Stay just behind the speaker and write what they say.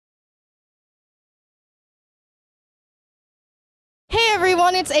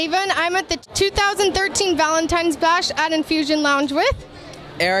everyone, it's Ava, and I'm at the 2013 Valentines Bash at Infusion Lounge with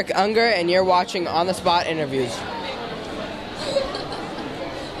Eric Unger, and you're watching On the Spot Interviews.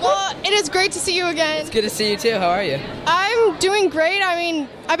 Well, it is great to see you again. It's good to see you too. How are you? I'm doing great. I mean,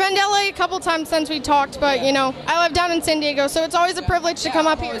 I've been to LA a couple times since we talked, but you know, I live down in San Diego, so it's always a privilege to come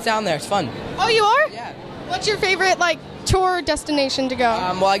up here. It's down there. It's fun. Oh, you are? Yeah. What's your favorite tour destination to go?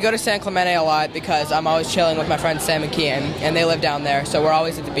 Well, I go to San Clemente a lot because I'm always chilling with my friend Sam and Kian, and they live down there, so we're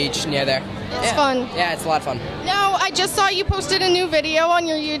always at the beach near there. It's fun. Yeah, it's a lot of fun. Now, I just saw you posted a new video on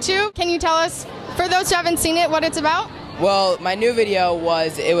your YouTube. Can you tell us, for those who haven't seen it, what it's about? Well, my new video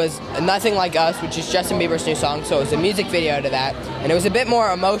was Nothing Like Us, which is Justin Bieber's new song, so it was a music video to that, and it was a bit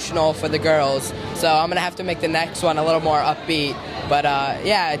more emotional for the girls, so I'm going to have to make the next one a little more upbeat, but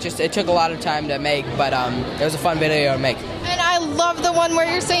yeah, it took a lot of time to make, but it was a fun video to make. And I love the one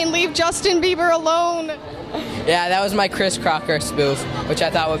where you're saying, leave Justin Bieber alone. Yeah, that was my Chris Crocker spoof, which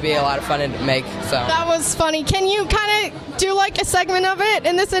I thought would be a lot of fun to make, so. That was funny. Can you kind of do a segment of it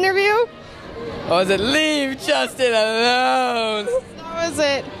in this interview? What was it? Leave Justin alone. That was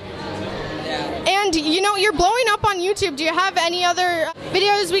it. Yeah. And you know, you're blowing up on YouTube. Do you have any other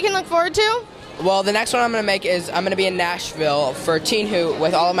videos we can look forward to? Well, the next one I'm going to make is I'm going to be in Nashville for Teen Hoot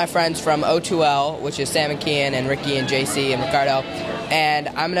with all of my friends from O2L, which is Sam and Kian and Ricky and JC and Ricardo. And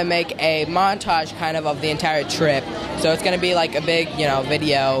I'm going to make a montage kind of the entire trip. So it's going to be like a big,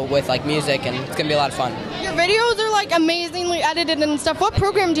 video with music, and it's going to be a lot of fun. Your videos are amazingly edited and stuff. What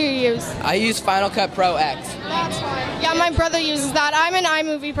program do you use? I use Final Cut Pro X. That's fine. Yeah, my brother uses that. I'm an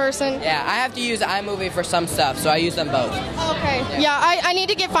iMovie person. Yeah, I have to use iMovie for some stuff, so I use them both. Okay. Yeah, I need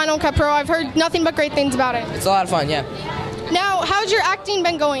to get Final Cut Pro. I've heard nothing but great things about it. It's a lot of fun, yeah. Now, how's your acting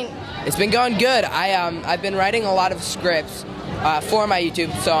been going? It's been going good. I've been writing a lot of scripts for my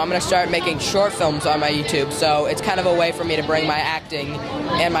YouTube, so I'm going to start making short films on my YouTube, so it's kind of a way for me to bring my acting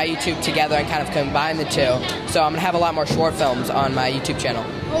and my YouTube together and kind of combine the two. So I'm going to have a lot more short films on my YouTube channel.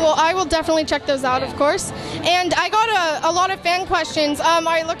 Well, I will definitely check those out, of course. And I got a lot of fan questions.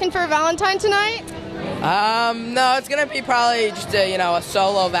 Are you looking for a Valentine tonight? No, it's going to be probably just a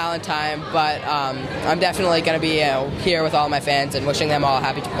solo Valentine, but I'm definitely going to be here with all my fans and wishing them all a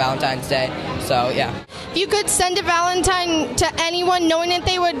happy Valentine's Day, so yeah. If you could send a Valentine to anyone knowing that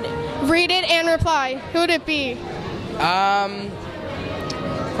they would read it and reply, who would it be?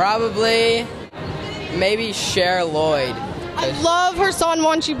 Probably maybe Cher Lloyd. I love her song,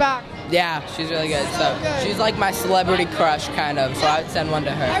 Want You Back. Yeah, she's really good. So she's like my celebrity crush, kind of, so I would send one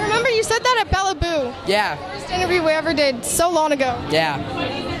to her. I remember you said that at Bella Boo. Yeah. First interview we ever did, so long ago. Yeah.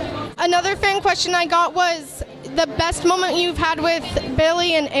 Another fan question I got was the best moment you've had with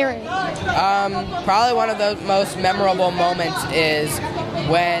Billy and Aaron. Probably one of the most memorable moments is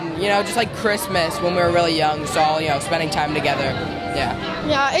when, just like Christmas, when we were really young, so all, spending time together. Yeah.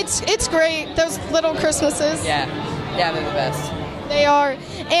 Yeah, it's great, those little Christmases. Yeah. Yeah, they're the best. They are.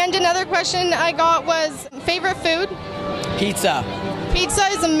 And another question I got was favorite food? Pizza. Pizza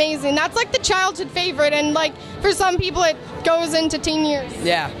is amazing. That's the childhood favorite, and for some people it goes into teen years.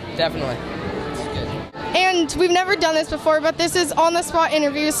 Yeah, definitely. And we've never done this before, but this is on the spot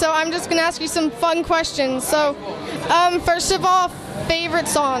interview, so I'm just gonna ask you some fun questions. So, first of all, favorite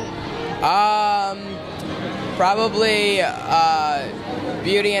song? Probably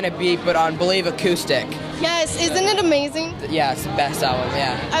Beauty and a Beat, but on Believe Acoustic. Yes, isn't it amazing? Yeah, it's the best album,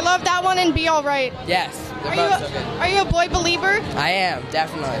 yeah. I love that one and Be Alright. Yes, they're both so good. Are you a boy believer? I am,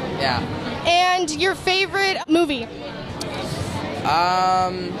 definitely, yeah. And your favorite movie?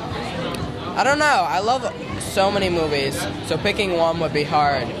 I don't know. I love so many movies, so picking one would be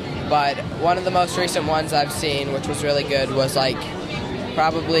hard. But one of the most recent ones I've seen, which was really good, was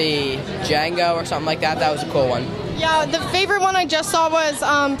probably Django or something like that. That was a cool one. Yeah, the favorite one I just saw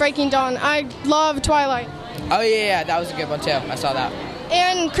was Breaking Dawn. I love Twilight. Oh yeah, that was a good one too. I saw that.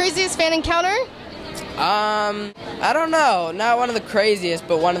 And craziest fan encounter? I don't know. Not one of the craziest,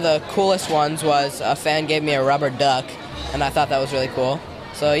 but one of the coolest ones was a fan gave me a rubber duck, and I thought that was really cool.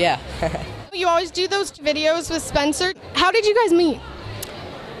 So yeah. You always do those videos with Spencer. How did you guys meet?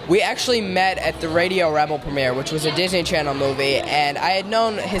 We actually met at the Radio Rebel premiere, which was a Disney Channel movie, and I had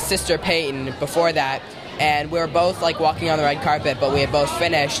known his sister Peyton before that, and we were both walking on the red carpet, but we had both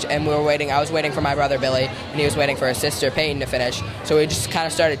finished, and we were waiting. I was waiting for my brother Billy, and he was waiting for his sister Peyton to finish. So we just kind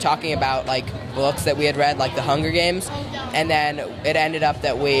of started talking about books that we had read, like The Hunger Games, and then it ended up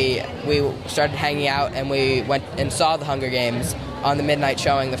that we started hanging out, and we went and saw The Hunger Games on the midnight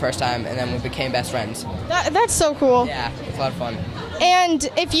showing the first time, and then we became best friends. That's so cool. Yeah, it's a lot of fun. And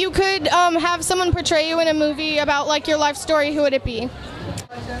if you could have someone portray you in a movie about your life story, who would it be?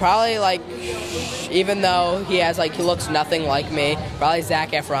 Probably like, even though he looks nothing like me, probably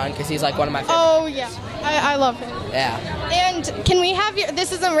Zac Efron, because he's like one of my favorites. Oh yeah, I love him. Yeah. And can we have your,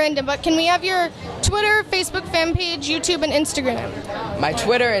 this isn't random, but can we have your Twitter, Facebook fan page, YouTube, and Instagram? My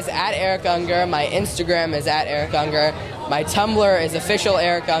Twitter is @EricUnger, my Instagram is @EricUnger, my Tumblr is official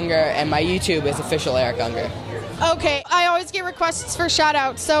Eric Unger, and my YouTube is official Eric Unger. Okay, I always get requests for shout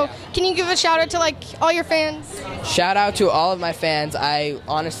outs, so can you give a shout out to like all your fans? Shout out to all of my fans. I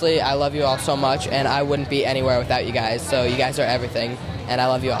love you all so much, and I wouldn't be anywhere without you guys, so you guys are everything, and I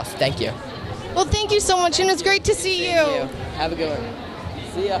love you all. Thank you. Well, thank you so much, and it's great to see you. Have a good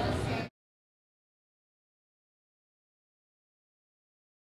one. See ya.